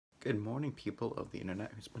Good morning, people of the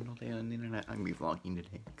internet who spend all day on the internet. I'm vlogging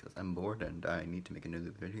today because I'm bored and I need to make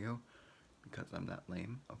another video because I'm that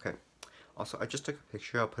lame. Okay. Also, I just took a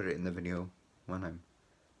picture. I'll put it in the video when I'm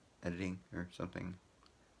editing or something.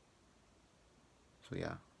 So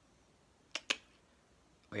yeah.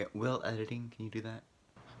 Oh yeah, Will editing, can you do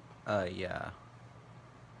that? Yeah.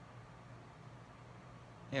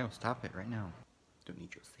 Hey, stop it right now. Don't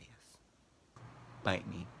need your sass. Bite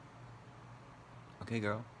me. Okay,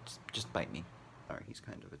 girl, just bite me. Sorry, he's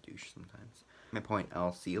kind of a douche sometimes. My point,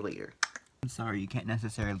 I'll see you later. I'm sorry, you can't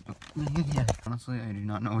necessarily... Yeah, honestly, I do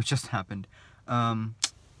not know what just happened. What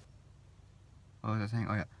was I saying?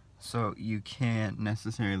 Oh yeah. So, you can't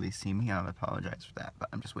necessarily see me, I'll apologize for that, but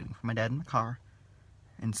I'm just waiting for my dad in the car.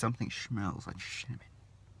 And something smells like cinnamon.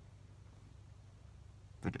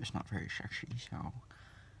 But it's not very sexy, so...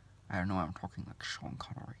 I don't know why I'm talking like Sean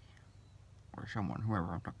Connery. Or someone,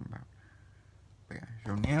 whoever I'm talking about. But yeah,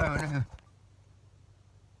 so no.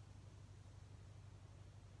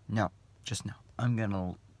 No, just no. I'm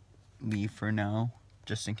gonna leave for now,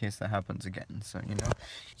 just in case that happens again. So, you know,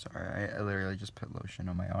 sorry, I literally just put lotion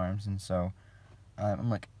on my arms, and so, I'm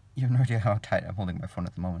like, you have no idea how tight I'm holding my phone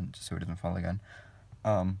at the moment, just so it doesn't fall again.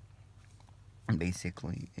 And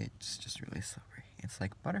basically, it's just really slippery. It's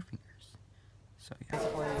like Butterfingers. So, yeah.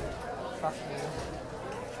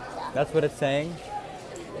 That's what it's saying?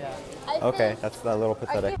 Yeah. Okay, that's a little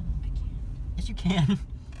pathetic. Yes, you can.